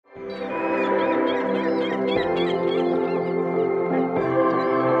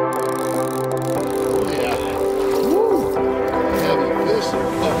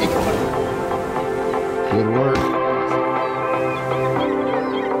Good work.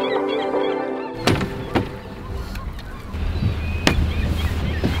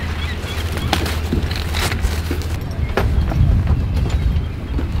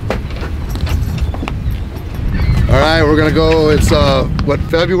 All right, we're gonna go. It's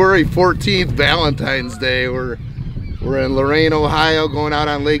February 14th, Valentine's Day. We're in Lorain, Ohio, going out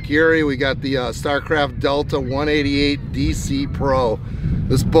on Lake Erie. We got the Starcraft Delta 188 DC Pro.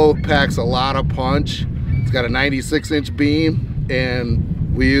 This boat packs a lot of punch. It's got a 96-inch beam,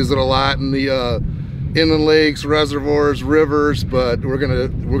 and we use it a lot in the inland lakes, reservoirs, rivers. But we're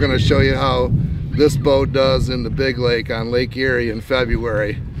gonna show you how this boat does in the big lake on Lake Erie in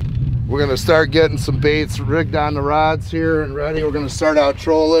February. We're gonna start getting some baits rigged on the rods here and ready. We're gonna start out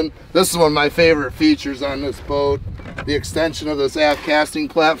trolling. This is one of my favorite features on this boat, the extension of this aft casting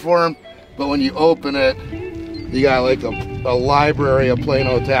platform. But when you open it, you got like a library of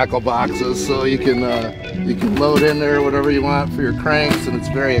Plano tackle boxes, so you can load in there whatever you want for your cranks, and it's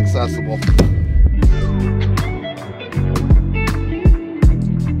very accessible.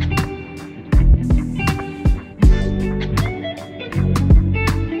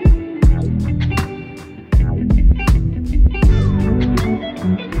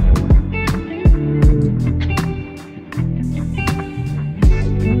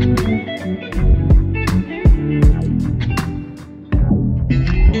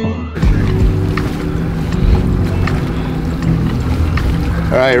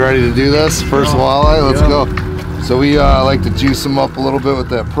 All right, ready to do this? First walleye, let's go. So we like to juice them up a little bit with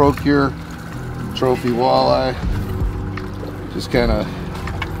that Procure trophy walleye. Just kind of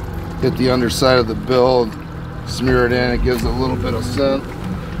hit the underside of the bill, smear it in, it gives it a little bit of scent.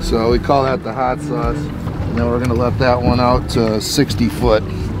 So we call that the hot sauce. And then we're gonna let that one out to 60 foot.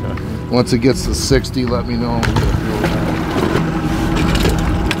 Okay. Once it gets to 60, let me know.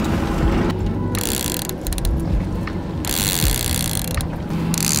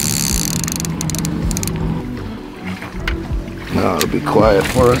 Now it'll be quiet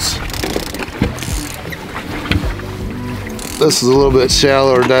for us. This is a little bit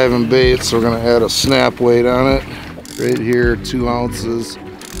shallower diving bait, so we're going to add a snap weight on it. Right here, 2 ounces.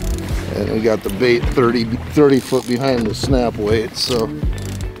 And we got the bait 30 foot behind the snap weight, so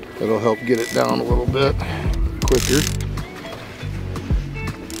it'll help get it down a little bit quicker.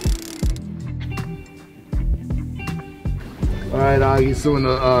 All right, Augie, so when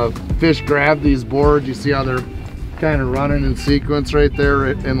the fish grab these boards, you see how they're kind of running in sequence right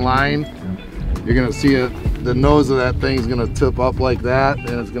there in line. You're gonna see it, the nose of that thing is gonna tip up like that, and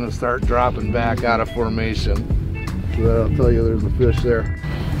it's gonna start dropping back out of formation. So that'll tell you there's a fish there.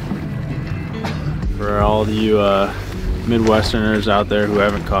 For all of you Midwesterners out there who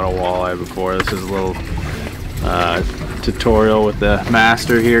haven't caught a walleye before, this is a little tutorial with the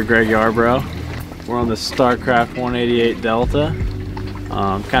master here, Greg Yarbrough. We're on the Starcraft 188 Delta.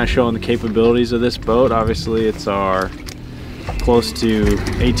 Kind of showing the capabilities of this boat. Obviously it's our close to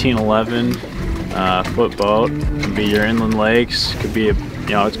 1811 foot boat. It can be your inland lakes, could be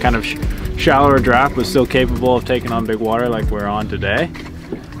it's kind of shallower draft but still capable of taking on big water like we're on today.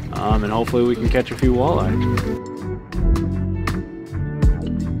 And hopefully we can catch a few walleye.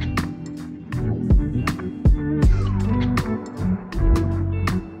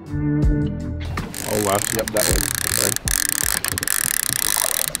 Oh, left, yep, that way. Right.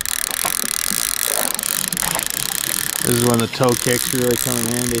 This is when the toe kicks really come in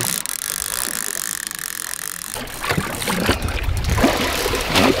handy.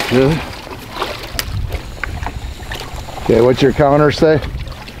 Good. Okay, what's your counter say?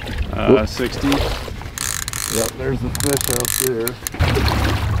 60. Yep, there's the fish out there.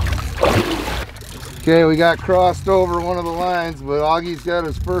 Okay, we got crossed over one of the lines, but Augie's got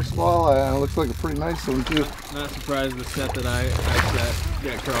his first walleye, and it looks like a pretty nice one too. Not surprised the set that I set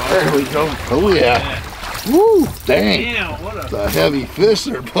got crossed. There we go. Oh yeah. Woo! Dang! Damn, what a heavy fish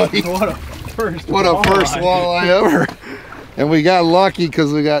there, buddy. What a first walleye ever. And we got lucky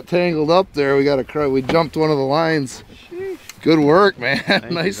because we got tangled up there. We jumped one of the lines. Sheesh. Good work, man.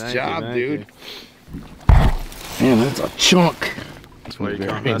 Nice job, dude. Man, that's a chunk. That's why you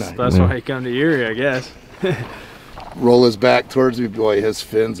come. That's why you come to Erie, I guess. Roll his back towards me, boy. His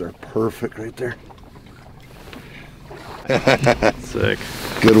fins are perfect right there. Sick.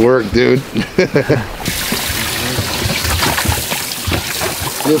 Good work, dude.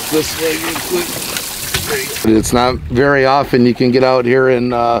 Lift this way real quick. It's not very often you can get out here in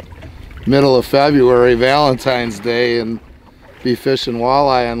middle of February, Valentine's Day, and be fishing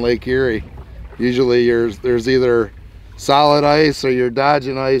walleye on Lake Erie. Usually there's either solid ice or you're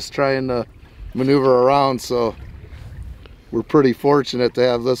dodging ice trying to maneuver around, so we're pretty fortunate to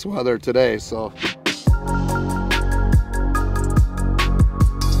have this weather today. So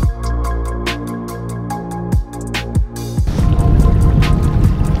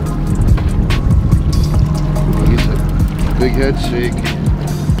big head shake.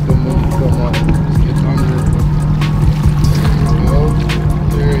 Come on, come on. Just get under.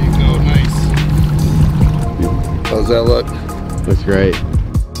 There you go. Nice. How's that look? That's great.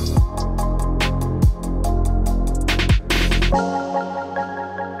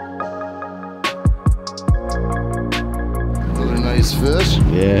 Another nice fish.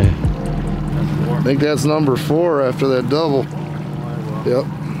 Yeah. I think that's number 4 after that double. Yep.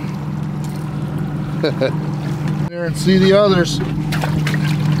 There and see the others.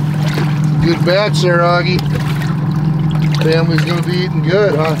 Good batch there, Augie. Family's gonna be eating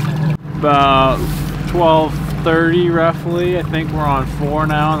good, huh? About 12:30 roughly. I think we're on 4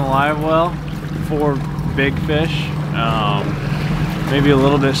 now in the live well. 4 big fish. Maybe a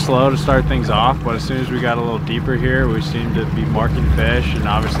little bit slow to start things off, but as soon as we got a little deeper here, we seemed to be marking fish, and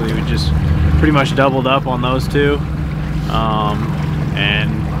obviously we just pretty much doubled up on those 2.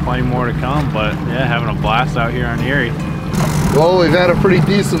 And plenty more to come, but yeah, having a blast out here on Erie. Well, we've had a pretty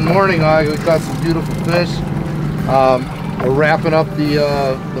decent morning, Augie. We caught some beautiful fish. We're wrapping up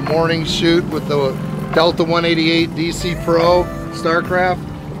the morning shoot with the Delta 188 DC Pro Starcraft,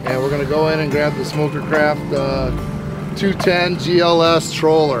 and we're gonna go in and grab the Smokercraft 210 GLS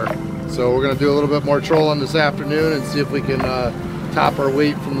Troller. So we're gonna do a little bit more trolling this afternoon and see if we can top our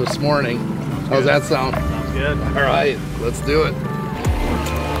weight from this morning. How's that sound? Sounds good. All right, let's do it.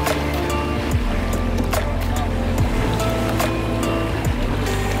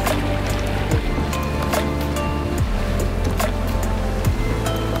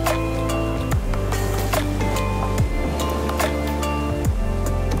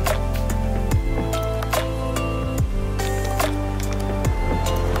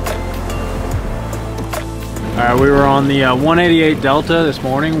 Alright, we were on the 188 Delta this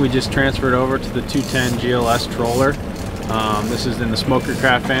morning. We just transferred over to the 210 GLS Troller. This is in the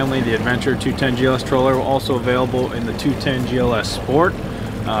Smokercraft family, the Adventure 210 GLS Troller, also available in the 210 GLS Sport.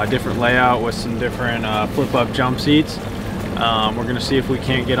 Different layout with some different flip-up jump seats. We're going to see if we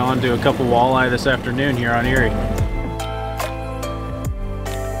can't get on to a couple walleye this afternoon here on Erie.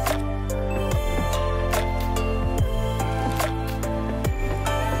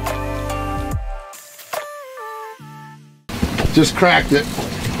 Just cracked it.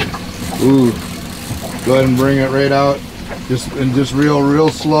 Ooh. Go ahead and bring it right out. Just real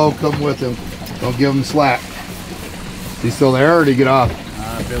slow. Come with him. Don't give him slack. Is he still there, or did he get off?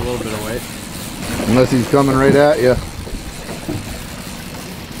 A little bit of weight. Unless he's coming right at you.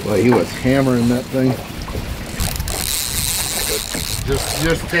 Well, he was hammering that thing. But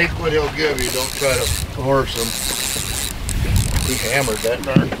just take what he'll give you. Don't try to horse him. He hammered that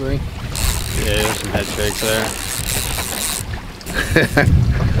darn thing. Yeah, there's some head shakes there.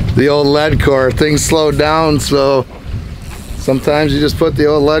 The old lead core, things slowed down, so sometimes you just put the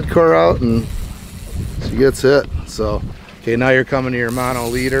old lead core out and she gets hit. So, okay, now you're coming to your mono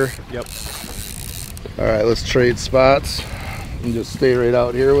leader. Yep. All right, let's trade spots and just stay right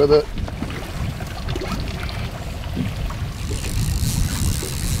out here with it.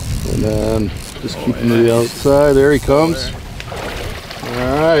 And then just keep him to the outside. There he comes.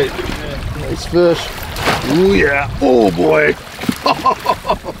 All right, nice fish. Ooh yeah, oh boy.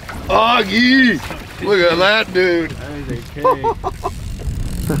 Augie, look at that dude. That is a K.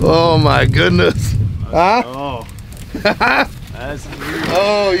 Oh my goodness. Huh? Oh. That's weird.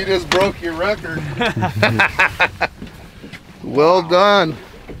 Oh, you just broke your record. Well done.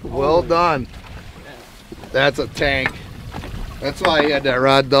 Well done. That's a tank. That's why he had that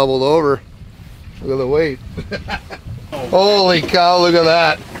rod doubled over. Look at the weight. Holy cow, look at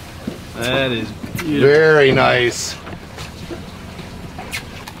that. That is beautiful. Very nice.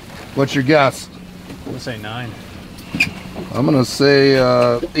 What's your guess? I'm gonna say 9. I'm gonna say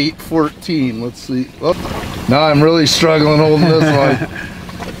 8-14. Let's see. Oh, now I'm really struggling holding this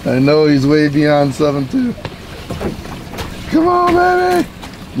one. I know he's way beyond 7.2. Come on, baby.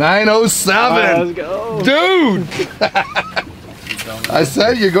 907. Let's go. Dude. I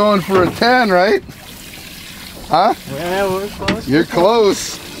said you're going for a 10, right? Huh? Yeah, we're close. You're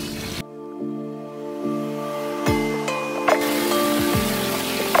close.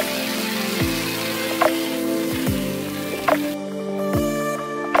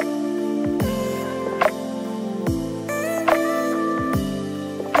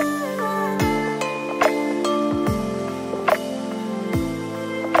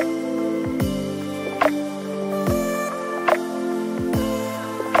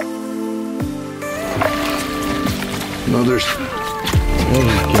 others. There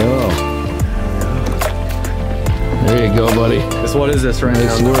you go. There you go, buddy. What is this right now?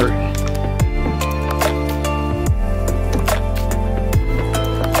 Nice work.